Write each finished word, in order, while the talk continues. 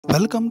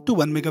Welcome to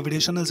 1 Mega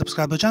Video Channel.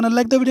 Subscribe the channel,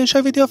 like the video and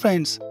share with your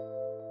friends.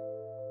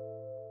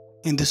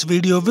 In this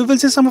video, we will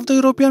see some of the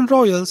European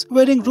royals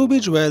wearing ruby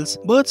jewels,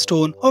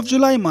 birthstone of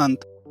July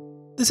month.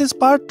 This is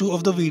part 2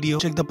 of the video.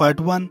 Check the part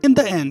 1 in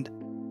the end.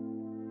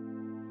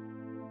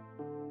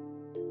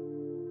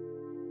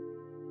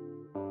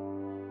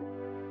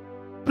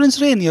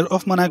 Prince Rainier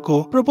of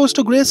Monaco proposed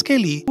to Grace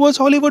Kelly, who was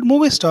Hollywood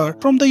movie star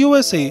from the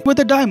USA, with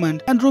a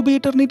diamond and ruby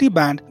eternity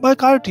band by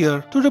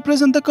Cartier to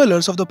represent the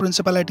colors of the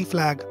principality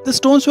flag. The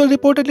stones were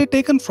reportedly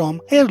taken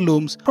from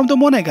heirlooms from the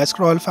Monegasque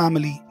royal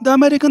family. The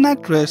American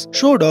actress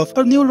showed off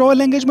her new royal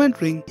engagement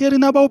ring here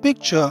in above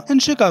picture in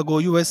Chicago,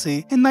 USA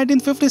in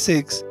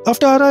 1956.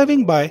 After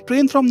arriving by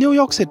train from New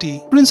York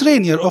City, Prince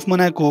Rainier of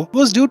Monaco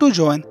was due to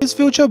join his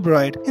future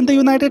bride in the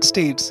United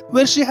States,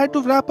 where she had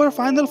to wrap her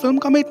final film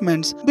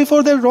commitments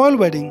before their royal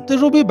wedding. The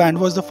ruby band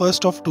was the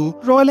first of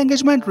 2 royal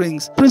engagement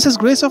rings Princess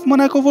Grace of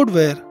Monaco would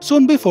wear.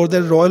 Soon before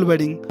their royal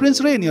wedding,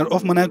 Prince Rainier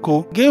of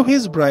Monaco gave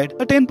his bride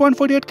a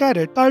 10.48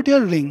 carat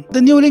Cartier ring.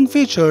 The new ring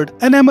featured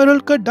an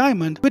emerald cut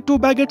diamond with 2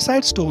 baguette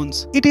side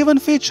stones. It even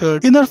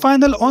featured in her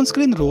final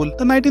on-screen role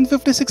the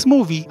 1956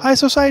 movie High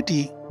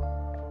Society.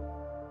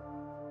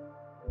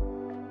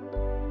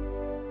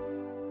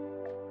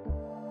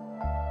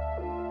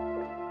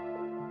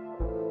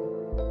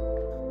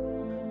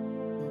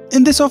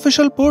 In this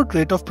official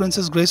portrait of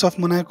Princess Grace of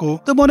Monaco,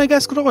 the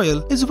Monegasque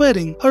royal is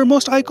wearing her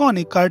most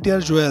iconic Cartier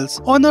jewels.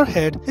 On her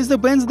head is the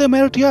Benz de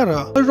Mer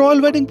tiara, a royal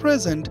wedding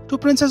present to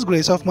Princess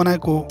Grace of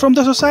Monaco. From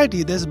the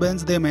society there's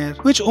Benz de Mer,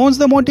 which owns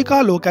the Monte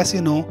Carlo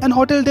Casino and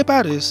Hotel de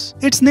Paris.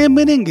 Its name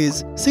meaning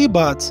is sea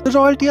baths. The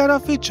royal tiara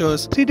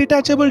features 3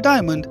 detachable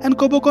diamond and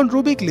Cobocon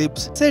ruby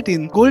clips set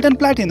in gold and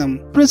platinum.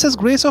 Princess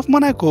Grace of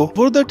Monaco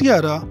wore the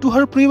tiara to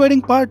her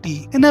pre-wedding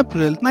party in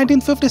April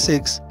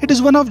 1956. It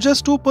is one of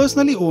just 2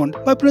 personally owned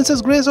by Princess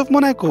Grace of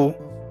Monaco.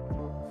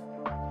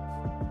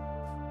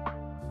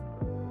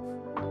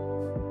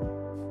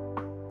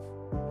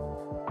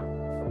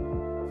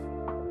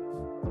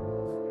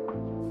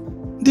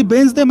 The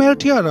Benz de Mer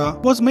tiara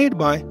was made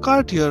by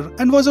Cartier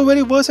and was a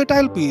very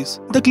versatile piece.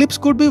 The clips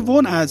could be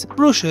worn as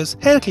brooches,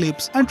 hair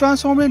clips, and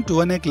transformed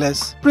into a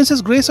necklace.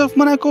 Princess Grace of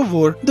Monaco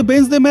wore the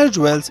Benz de Mer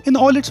jewels in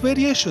all its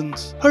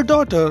variations. Her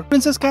daughter,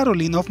 Princess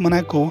Caroline of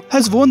Monaco,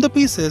 has worn the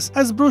pieces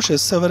as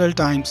brooches several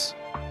times.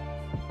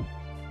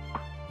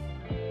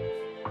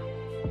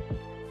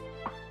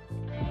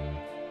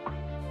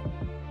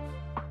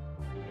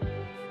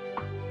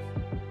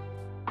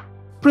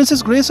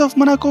 Princess Grace of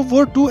Monaco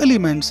wore 2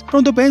 elements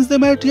from the Benz de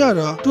Mer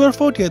tiara to her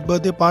 40th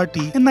birthday party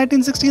in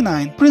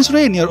 1969. Prince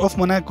Rainier of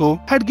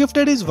Monaco had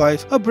gifted his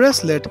wife a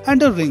bracelet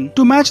and a ring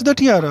to match the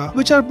tiara,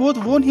 which are both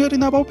worn here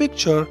in above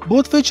picture,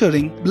 both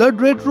featuring blood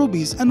red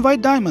rubies and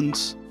white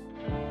diamonds.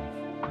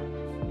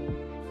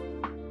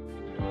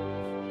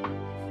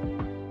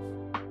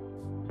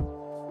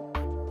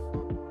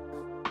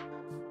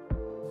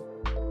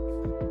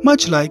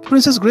 Much like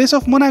Princess Grace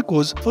of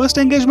Monaco's first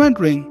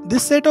engagement ring,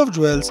 this set of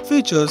jewels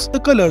features the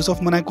colors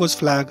of Monaco's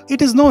flag.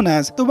 It is known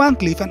as the Van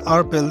Cleef &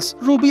 Arpels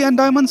ruby and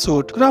diamond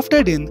suit,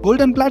 crafted in gold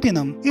and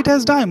platinum. It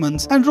has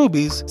diamonds and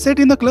rubies set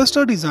in a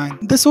cluster design.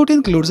 The suit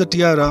includes a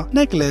tiara,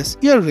 necklace,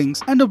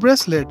 earrings, and a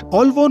bracelet,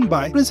 all worn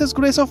by Princess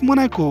Grace of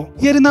Monaco.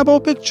 Here in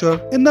above picture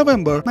in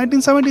November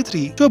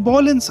 1973 to a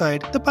ball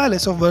inside the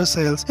Palace of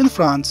Versailles in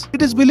France.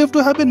 It is believed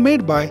to have been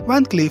made by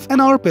Van Cleef &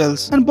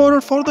 Arpels and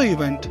borrowed for the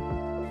event.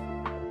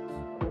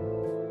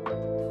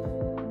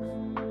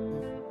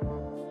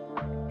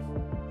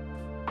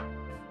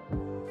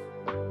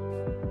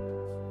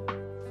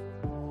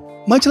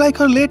 Much like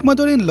her late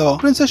mother-in-law,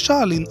 Princess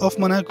Charlene of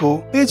Monaco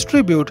pays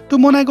tribute to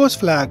Monaco's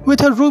flag with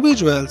her ruby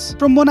jewels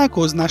from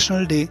Monaco's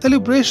National Day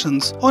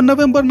celebrations on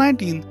November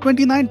 19,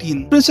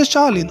 2019. Princess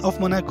Charlene of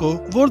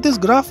Monaco wore these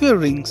graph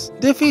earrings.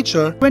 They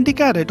feature 20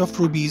 carat of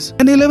rubies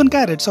and 11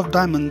 carats of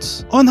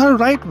diamonds. On her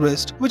right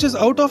wrist, which is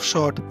out of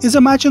shot, is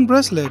a matching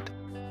bracelet.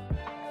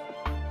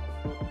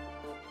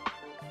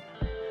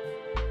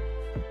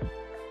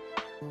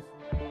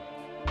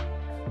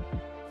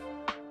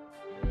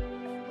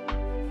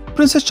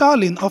 Princess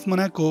Charlene of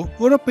Monaco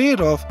wore a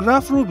pair of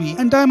graph ruby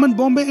and diamond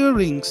Bombay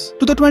earrings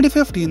to the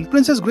 2015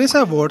 Princess Grace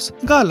Awards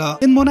Gala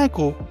in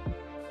Monaco.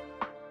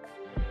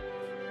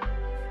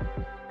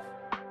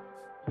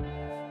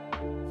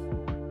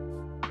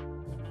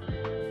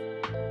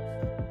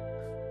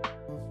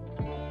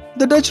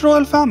 The Dutch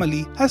royal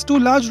family has 2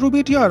 large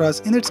ruby tiaras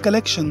in its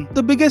collection.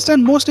 The biggest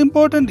and most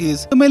important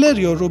is the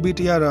Melerio ruby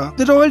tiara.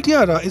 The royal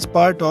tiara is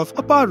part of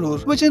a parure,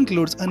 which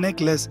includes a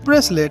necklace,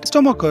 bracelet,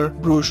 stomacher,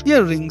 brooch,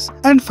 earrings,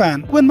 and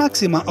fan. Queen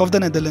Maxima of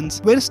the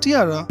Netherlands wears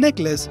tiara,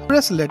 necklace,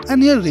 bracelet,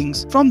 and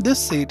earrings from this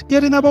set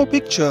here in above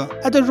picture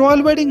at the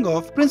royal wedding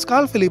of Prince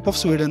Carl Philip of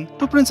Sweden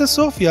to Princess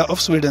Sofia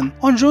of Sweden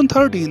on June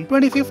 13,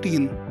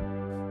 2015.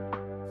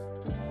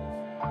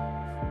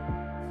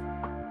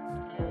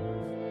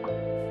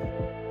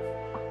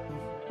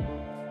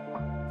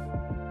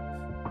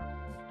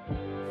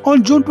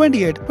 On June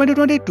 28,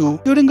 2022,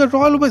 during a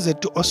royal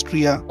visit to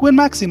Austria, Queen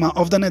Maxima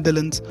of the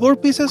Netherlands wore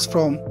pieces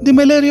from the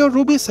Malario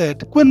ruby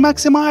set. Queen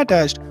Maxima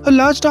attached a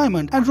large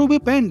diamond and ruby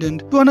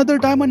pendant to another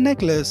diamond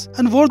necklace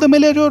and wore the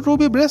Malario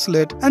ruby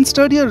bracelet and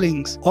sturdier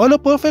rings, all a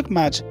perfect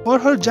match for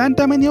her Jan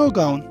Tamanio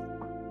gown.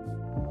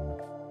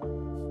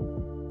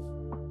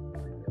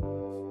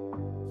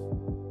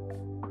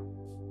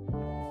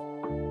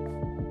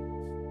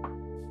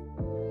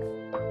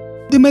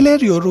 The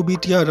Malario ruby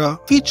tiara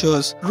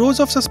features rows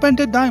of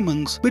suspended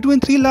diamonds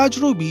between three large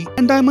ruby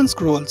and diamond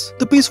scrolls.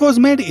 The piece was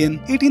made in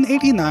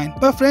 1889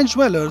 by French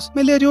jewelers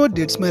Malario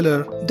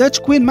Dietz-Miller.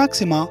 Dutch Queen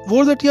Maxima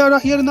wore the tiara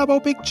here in the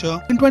above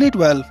picture in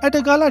 2012 at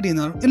a gala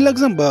dinner in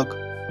Luxembourg.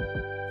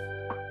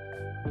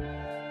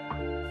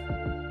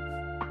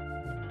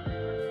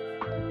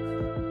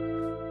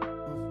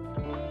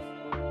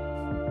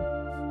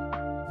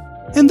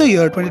 In the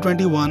year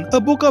 2021, a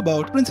book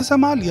about Princess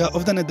Amalia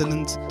of the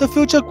Netherlands, the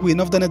future Queen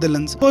of the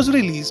Netherlands, was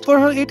released. For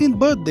her 18th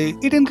birthday,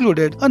 it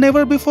included a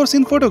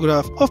never-before-seen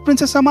photograph of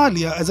Princess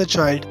Amalia as a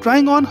child,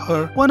 trying on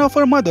one of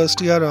her mother's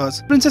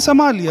tiaras. Princess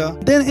Amalia,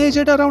 then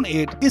aged around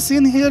 8, is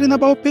seen here in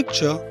above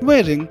picture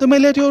wearing the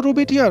Malario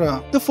ruby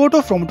tiara. The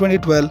photo from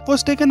 2012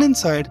 was taken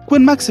inside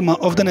Queen Maxima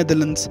of the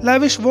Netherlands'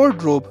 lavish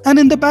wardrobe, and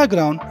in the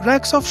background,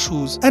 racks of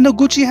shoes and a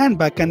Gucci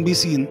handbag can be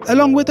seen,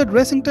 along with a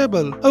dressing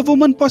table. A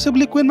woman,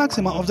 possibly Queen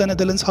Maxima of the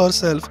Netherlands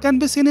herself, can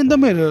be seen in the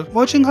mirror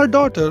watching her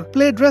daughter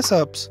play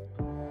dress-ups.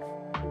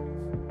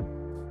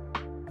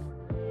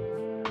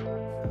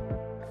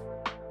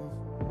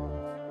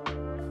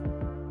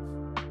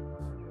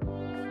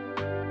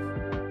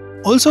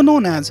 Also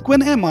known as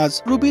Queen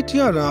Emma's ruby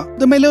tiara,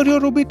 the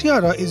Malario ruby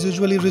tiara is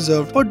usually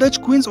reserved for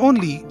Dutch queens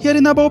only. Here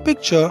in above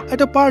picture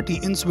at a party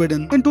in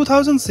Sweden. In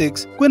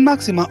 2006, Queen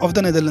Maxima of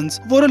the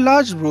Netherlands wore a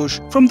large brooch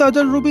from the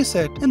other ruby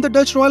set in the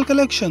Dutch royal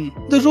collection,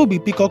 the ruby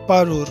peacock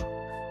parure.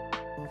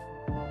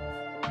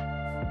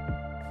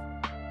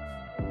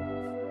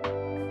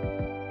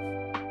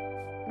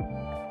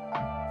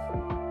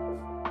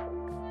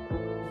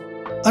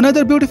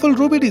 Another beautiful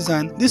ruby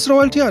design, this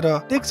royal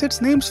tiara takes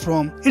its names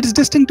from its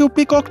distinctive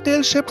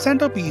peacock-tail-shaped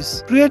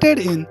centerpiece. Created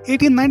in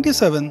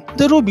 1897,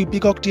 the ruby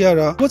peacock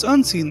tiara was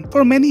unseen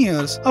for many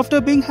years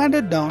after being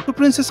handed down to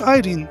Princess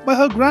Irene by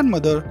her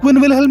grandmother, Queen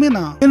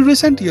Wilhelmina. In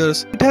recent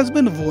years, it has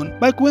been worn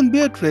by Queen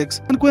Beatrix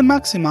and Queen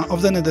Maxima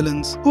of the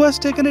Netherlands, who has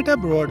taken it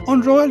abroad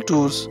on royal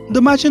tours.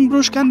 The matching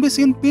brooch can be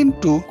seen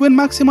pinned to Queen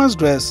Maxima's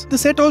dress. The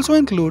set also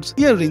includes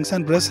earrings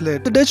and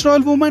bracelet. The Dutch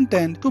royal women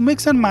tend to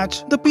mix and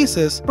match the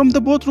pieces from the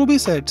both ruby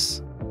sets.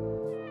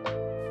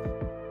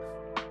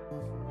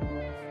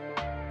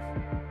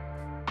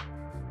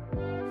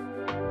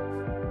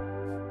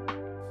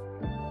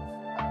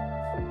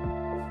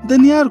 The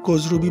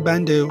Niarcos ruby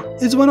bandeau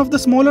is one of the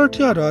smaller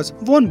tiaras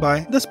worn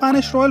by the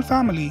Spanish royal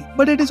family,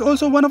 but it is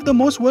also one of the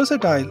most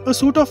versatile. A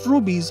suit of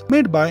rubies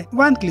made by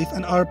Van Cleef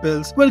 &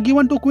 Arpels were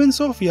given to Queen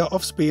Sofia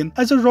of Spain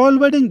as a royal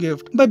wedding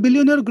gift by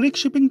billionaire Greek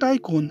shipping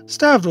tycoon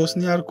Stavros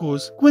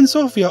Niarchos. Queen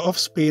Sofia of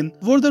Spain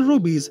wore the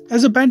rubies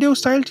as a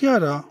bandeau-style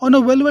tiara on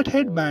a velvet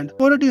headband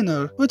for a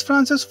dinner with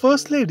France's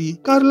First Lady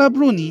Carla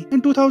Bruni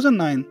in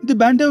 2009. The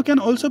bandeau can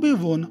also be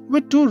worn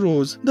with two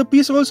rows. The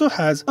piece also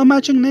has a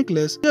matching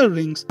necklace,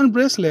 earrings, and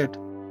bracelet.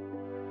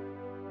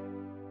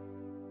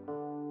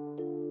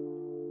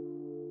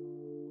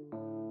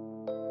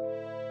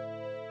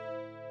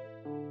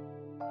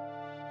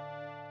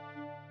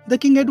 The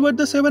King Edward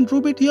VII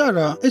ruby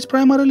tiara is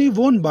primarily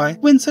worn by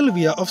Queen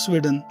Sylvia of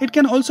Sweden. It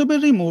can also be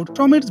removed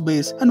from its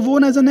base and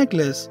worn as a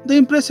necklace. The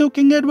impressive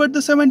King Edward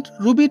VII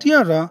ruby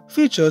tiara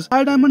features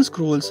high diamond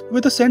scrolls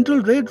with a central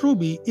red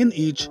ruby in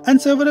each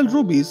and several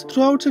rubies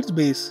throughout its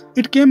base.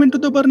 It came into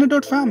the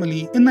Bernadotte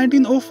family in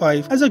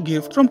 1905 as a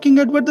gift from King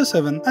Edward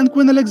VII and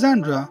Queen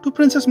Alexandra to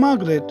Princess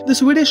Margaret. The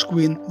Swedish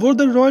queen wore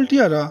the royal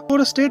tiara for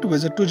a state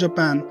visit to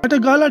Japan at a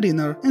gala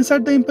dinner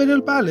inside the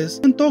Imperial Palace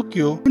in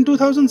Tokyo in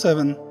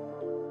 2007.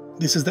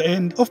 This is the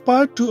end of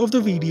part 2 of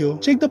the video.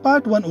 Check the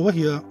part 1 over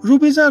here.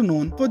 Rubies are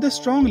known for their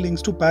strong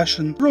links to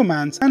passion,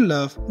 romance and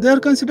love. They are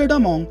considered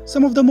among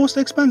some of the most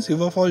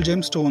expensive of all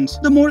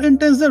gemstones. The more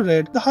intense the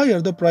red, the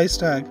higher the price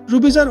tag.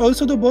 Rubies are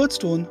also the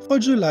birthstone for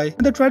July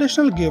and the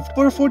traditional gift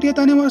for a 40th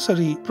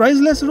anniversary.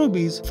 Priceless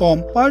rubies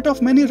form part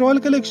of many royal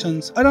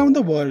collections around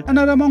the world and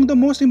are among the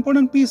most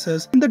important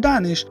pieces in the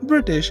Danish,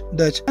 British,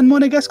 Dutch and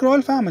Monegasque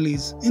royal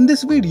families. In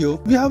this video,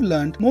 we have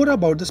learned more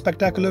about the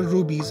spectacular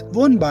rubies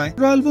worn by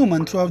royal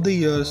women throughout the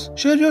years.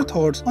 Share your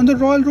thoughts on the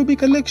royal ruby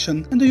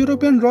collection in the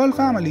European royal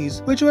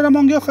families. Which were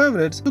among your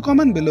favorites? To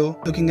comment below.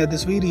 Looking at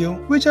this video,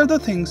 which are the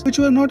things which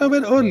you were not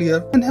aware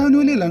earlier and have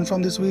newly learned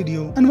from this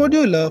video? And what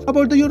do you love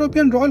about the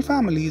European royal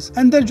families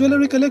and their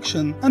jewelry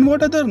collection? And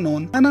what other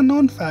known and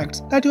unknown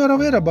facts that you are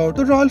aware about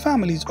the royal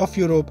families of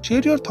Europe?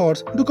 Share your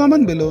thoughts. Do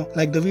comment below.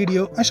 Like the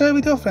video and share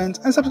with your friends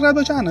and subscribe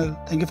the channel.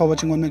 Thank you for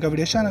watching One Mega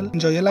Video channel.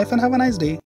 Enjoy your life and have a nice day.